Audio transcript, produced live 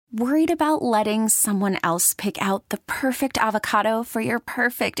Worried about letting someone else pick out the perfect avocado for your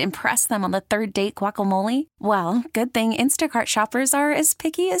perfect impress them on the third date guacamole? Well, good thing Instacart shoppers are as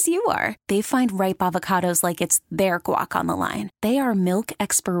picky as you are. They find ripe avocados like it's their guac on the line. They are milk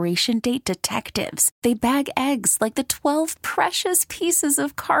expiration date detectives. They bag eggs like the 12 precious pieces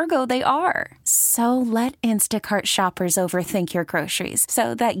of cargo they are. So let Instacart shoppers overthink your groceries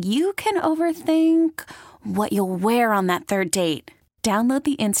so that you can overthink what you'll wear on that third date. Download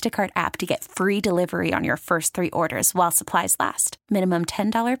the Instacart app to get free delivery on your first 3 orders while supplies last. Minimum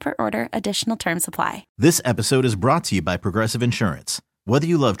 $10 per order. Additional terms apply. This episode is brought to you by Progressive Insurance. Whether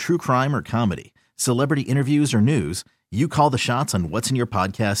you love true crime or comedy, celebrity interviews or news, you call the shots on what's in your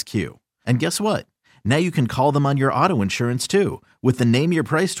podcast queue. And guess what? Now you can call them on your auto insurance too with the Name Your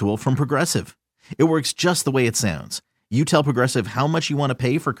Price tool from Progressive. It works just the way it sounds. You tell Progressive how much you want to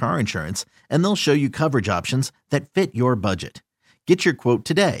pay for car insurance, and they'll show you coverage options that fit your budget. Get your quote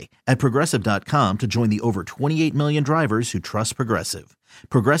today at Progressive.com to join the over 28 million drivers who trust Progressive.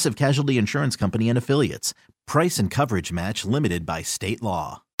 Progressive Casualty Insurance Company and Affiliates. Price and coverage match limited by state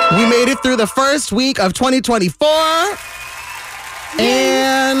law. We made it through the first week of 2024.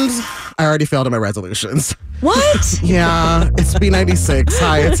 And I already failed at my resolutions. What? Yeah, it's B96.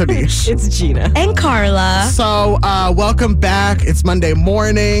 Hi, it's Aneesh. It's Gina. And Carla. So, welcome back. It's Monday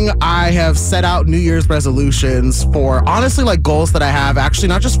morning. I have set out New Year's resolutions for, honestly, like goals that I have, actually,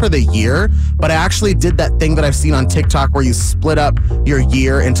 not just for the year, but I actually did that thing that I've seen on TikTok where you split up your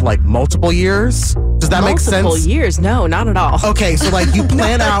year into like multiple years. Does that make sense? Multiple years? No, not at all. Okay, so like you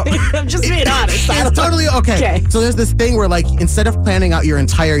plan out. I'm just being honest. It's totally okay. So there's this thing where like instead of planning out your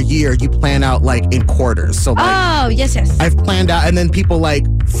entire year, you plan out like in quarters. So like, oh, yes. I've planned out, and then people like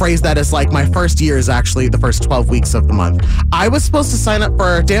phrase that as like my first year is actually the first 12 weeks of the month. I was supposed to sign up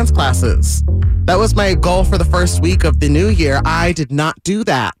for dance classes. That was my goal for the first week of the new year. I did not do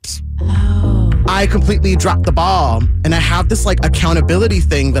that. I completely dropped the ball, and I have this like accountability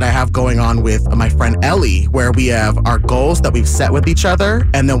thing that I have going on with my friend Ellie, where we have our goals that we've set with each other,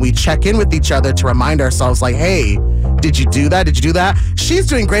 and then we check in with each other to remind ourselves like, hey, did you do that? Did you do that? She's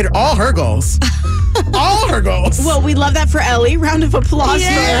doing great at all her goals. All her goals. Well, we love that for Ellie. Round of applause for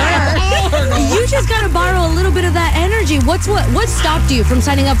her. All her goals. You just got to borrow a little bit of that energy. What stopped you from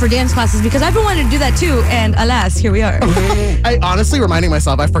signing up for dance classes? Because I've been wanting to do that too, and alas, here we are. I honestly, reminding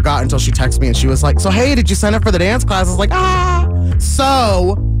myself, I forgot until she texted me and she was like, so hey, did you sign up for the dance class? I was like,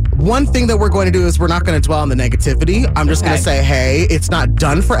 So one thing that we're going to do is we're not going to dwell on the negativity. I'm just going to say, hey, it's not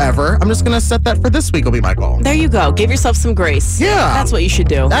done forever. I'm just going to set that for this week will be my goal. There you go. Give yourself some grace. Yeah. That's what you should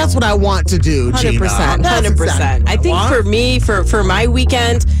do. That's what I want to do, 100%. Gina. 100%. Exactly I think for me, for my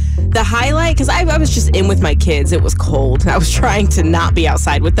weekend, the highlight, because I was just in with my kids. It was cold. I was trying to not be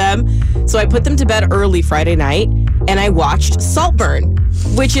outside with them. So I put them to bed early Friday night, and I watched Saltburn,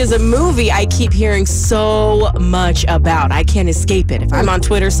 which is a movie I keep hearing so much about. I can't escape it. If I'm on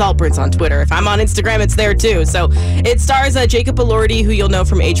Twitter, Saltburn's on Twitter. If I'm on Instagram, it's there too. So it stars Jacob Elordi, who you'll know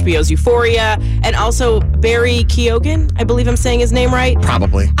from HBO's Euphoria, and also Barry Keoghan. I believe I'm saying his name right.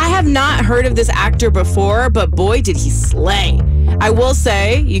 Probably. I have not heard of this actor before, but boy, did he slay. I will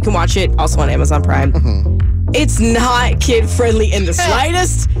say, you can watch it also on Amazon Prime. It's not kid-friendly in the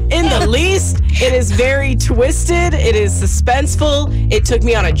slightest, in the least. It is very twisted. It is suspenseful. It took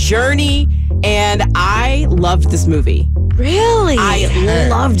me on a journey, and I loved this movie. Really? I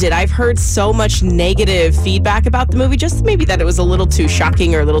loved it. I've heard so much negative feedback about the movie, just maybe that it was a little too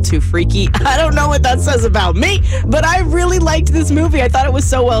shocking or a little too freaky. I don't know what that says about me, but I really liked this movie. I thought it was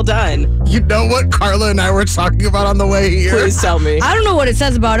so well done. You know what Carla and I were talking about on the way here? Please tell me. I don't know what it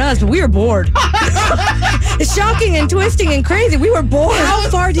says about us, but we were bored. It's shocking and twisting and crazy. We were bored. How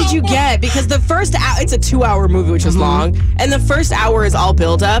far did you get? Because the first hour, it's a 2-hour movie, which is long, and the first hour is all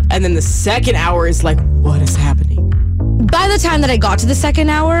build up, and then the second hour is like, what is happening? By the time that I got to the second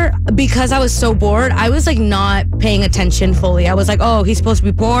hour, because I was so bored, I was like not paying attention fully. I was like, oh, he's supposed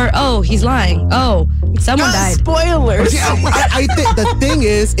to be poor. Oh, he's lying. Oh, someone died. Spoilers. Yeah, I think the thing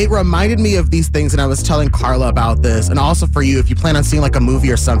is, it reminded me of these things, and I was telling Carla about this, and also for you, if you plan on seeing like a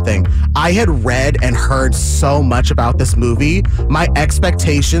movie or something, I had read and heard so much about this movie. My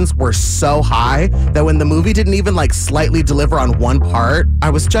expectations were so high that when the movie didn't even like slightly deliver on one part, I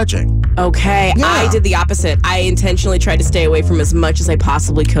was judging. Okay, yeah. I did the opposite. I intentionally tried to stay away from as much as I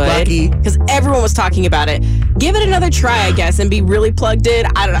possibly could. Lucky. Because everyone was talking about it. Give it another try, I guess, and be really plugged in.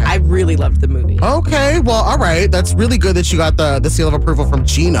 I don't know. I really loved the movie. Okay, well, all right. That's really good that you got the seal of approval from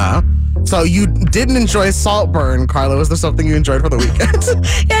Gina. So you didn't enjoy Saltburn, Carla. Was there something you enjoyed for the weekend?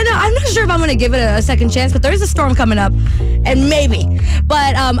 Yeah, no, I'm not sure if I'm going to give it a second chance, but there is a storm coming up, and maybe.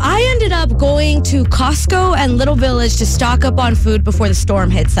 But I ended up going to Costco and Little Village to stock up on food before the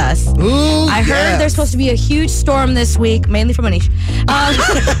storm hits us. Ooh, I heard there's supposed to be a huge storm this week, mainly from Aneesh.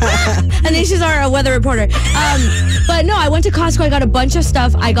 Aneesh is our weather reporter. But no, I went to Costco. I got a bunch of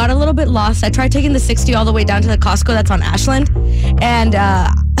stuff. I got a little bit lost. I tried taking the 60 all the way down to the Costco that's on Ashland, and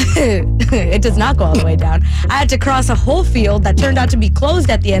it does not go all the way down. I had to cross a whole field that turned out to be closed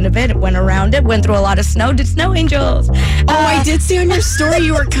at the end of it. It went around it, went through a lot of snow, did snow angels. I did see on your story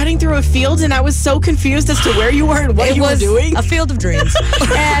you were cutting through a field, and I was so confused as to where you were and what you were doing. A field of dreams.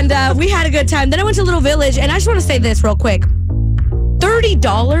 And we had a good time. Then I went to Little Village, and I just want to say this real quick.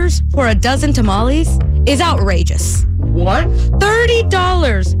 $30 for a dozen tamales is outrageous. What?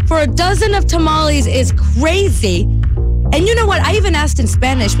 $30 for a dozen of tamales is crazy. And you know what? I even asked in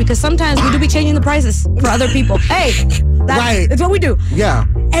Spanish because sometimes we do be changing the prices for other people. Hey, that's what we do. Yeah.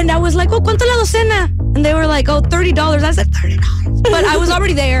 And I was like, oh, ¿cuánto la docena? And they were like, oh, $30. I said, $30. But I was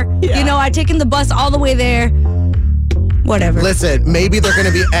already there. Yeah. You know, I'd taken the bus all the way there. Whatever. Listen, maybe they're going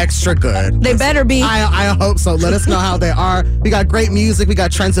to be extra good. They better be. I hope so. Let us know how they are. We got great music. We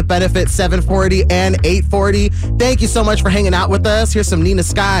got Trends of Benefit 740 and 840. Thank you so much for hanging out with us. Here's some Nina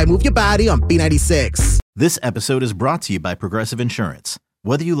Sky. Move your body on B96. This episode is brought to you by Progressive Insurance.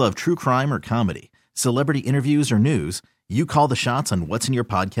 Whether you love true crime or comedy, celebrity interviews or news, you call the shots on what's in your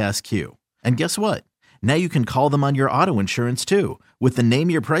podcast queue. And guess what? Now you can call them on your auto insurance too with the Name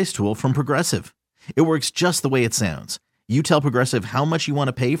Your Price tool from Progressive. It works just the way it sounds. You tell Progressive how much you want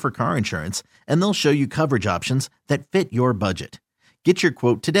to pay for car insurance, and they'll show you coverage options that fit your budget. Get your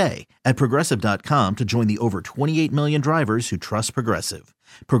quote today at Progressive.com to join the over 28 million drivers who trust Progressive.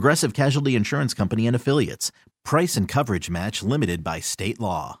 Progressive Casualty Insurance Company and Affiliates. Price and coverage match limited by state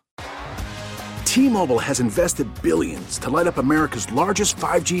law. T-Mobile has invested billions to light up America's largest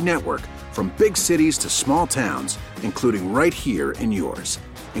 5G network, from big cities to small towns, including right here in yours.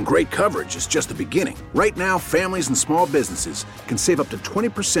 And great coverage is just the beginning. Right now, families and small businesses can save up to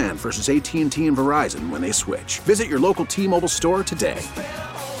 20% versus AT&T and Verizon when they switch. Visit your local T-Mobile store today.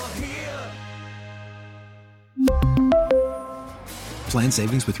 Plan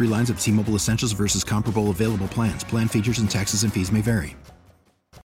savings with 3 lines of T-Mobile Essentials versus comparable available plans. Plan features and taxes and fees may vary.